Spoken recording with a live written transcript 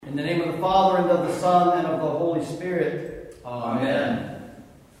In the name of the Father, and of the Son, and of the Holy Spirit. Amen.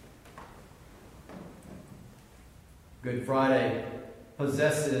 Good Friday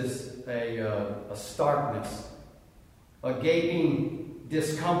possesses a starkness, a gaping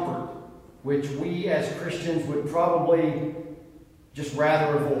discomfort, which we as Christians would probably just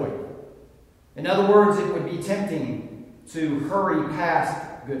rather avoid. In other words, it would be tempting to hurry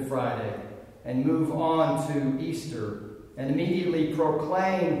past Good Friday and move on to Easter and immediately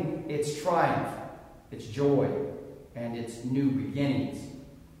proclaim its triumph, its joy, and its new beginnings.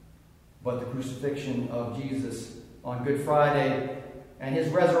 But the crucifixion of Jesus on Good Friday and his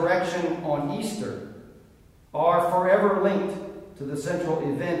resurrection on Easter are forever linked to the central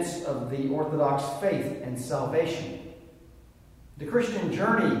events of the Orthodox faith and salvation. The Christian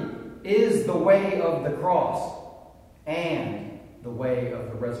journey is the way of the cross and the way of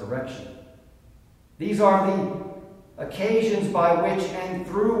the resurrection. These are the occasions by which and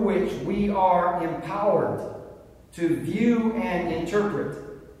through which we are empowered to view and interpret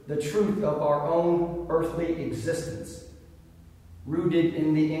the truth of our own earthly existence, rooted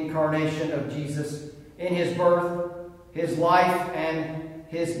in the incarnation of Jesus, in his birth, his life, and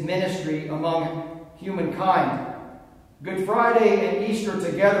his ministry among humankind. Good Friday and Easter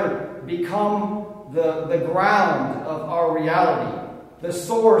together become the ground of our reality, the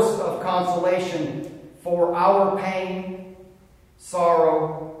source of consolation for our pain,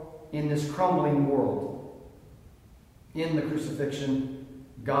 sorrow in this crumbling world. In the crucifixion,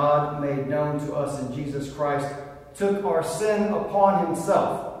 God, made known to us in Jesus Christ, took our sin upon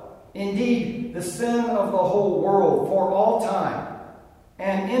himself, indeed the sin of the whole world for all time,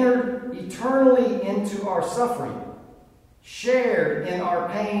 and entered eternally into our suffering, shared in our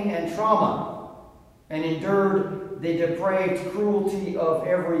pain and trauma, and endured the depraved cruelty of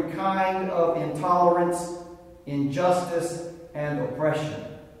every kind of intolerance, injustice, and oppression.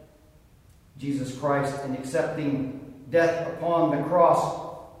 Jesus Christ, in accepting death upon the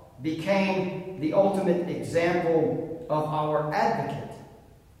cross, became the ultimate example of our advocate.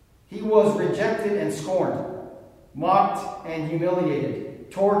 He was rejected and scorned, mocked and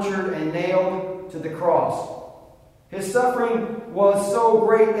humiliated, tortured and nailed to the cross. His suffering was so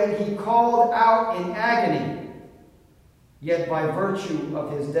great that he called out in agony. Yet by virtue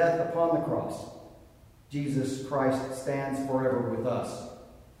of his death upon the cross, Jesus Christ stands forever with us,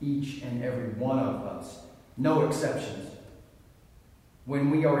 each and every one of us, no exceptions. When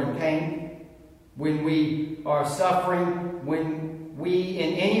we are in pain, when we are suffering, when we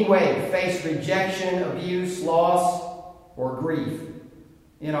in any way face rejection, abuse, loss, or grief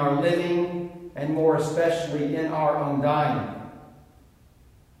in our living, and more especially in our own dying.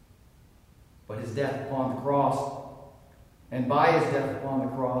 But his death upon the cross, and by his death upon the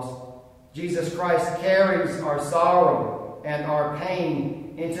cross, Jesus Christ carries our sorrow and our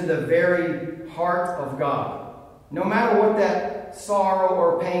pain into the very heart of God. No matter what that sorrow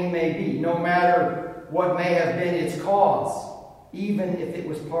or pain may be, no matter what may have been its cause, even if it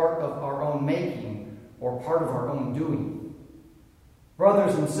was part of our own making or part of our own doing.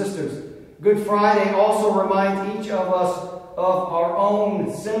 Brothers and sisters, Good Friday also reminds each of us of our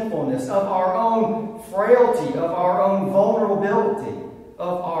own sinfulness, of our own frailty, of our own vulnerability,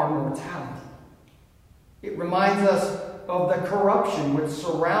 of our mortality. It reminds us of the corruption which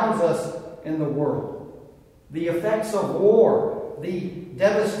surrounds us in the world, the effects of war, the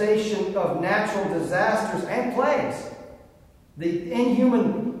devastation of natural disasters and plagues, the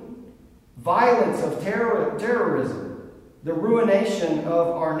inhuman violence of terrorism, the ruination of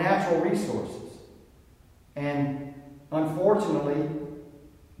our natural resources. And unfortunately,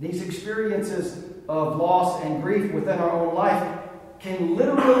 these experiences of loss and grief within our own life can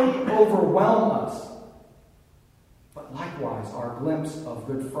literally overwhelm us. But likewise, our glimpse of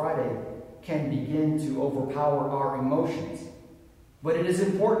Good Friday can begin to overpower our emotions. But it is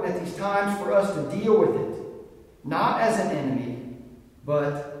important at these times for us to deal with it, not as an enemy,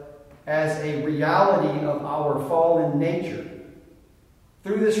 but as a reality of our fallen nature.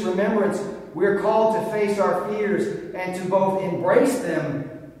 Through this remembrance, we're called to face our fears and to both embrace them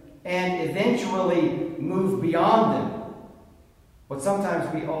and eventually move beyond them. But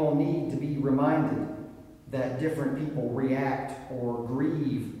sometimes we all need to be reminded that different people react or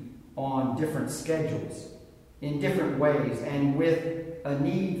grieve on different schedules, in different ways, and with a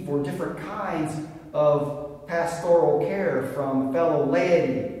need for different kinds of pastoral care from fellow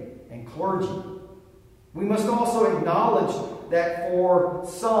laity and clergy. We must also acknowledge that for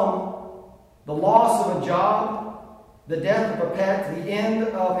some, the loss of a job, the death of a pet, the end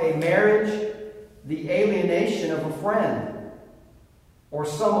of a marriage, the alienation of a friend, or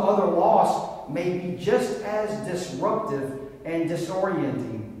some other loss may be just as disruptive and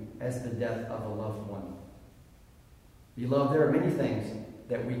disorienting as the death of a loved one. Beloved, there are many things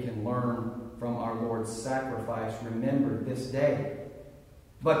that we can learn from our Lord's sacrifice remembered this day.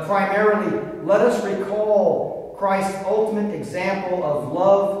 But primarily, let us recall Christ's ultimate example of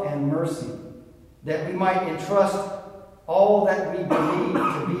love and mercy, that we might entrust all that we believe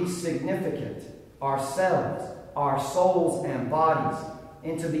to be significant, ourselves, our souls and bodies,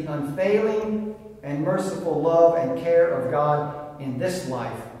 into the unfailing and merciful love and care of God in this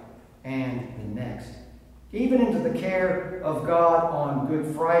life and the next. Even into the care of God on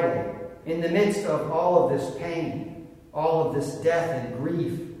Good Friday, in the midst of all of this pain, all of this death and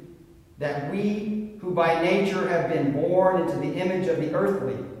grief, that we who by nature have been born into the image of the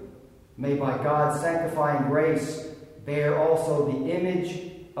earthly may by God's sanctifying grace bear also the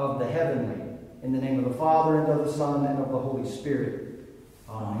image of the heavenly. In the name of the Father, and of the Son, and of the Holy Spirit.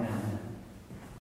 Amen.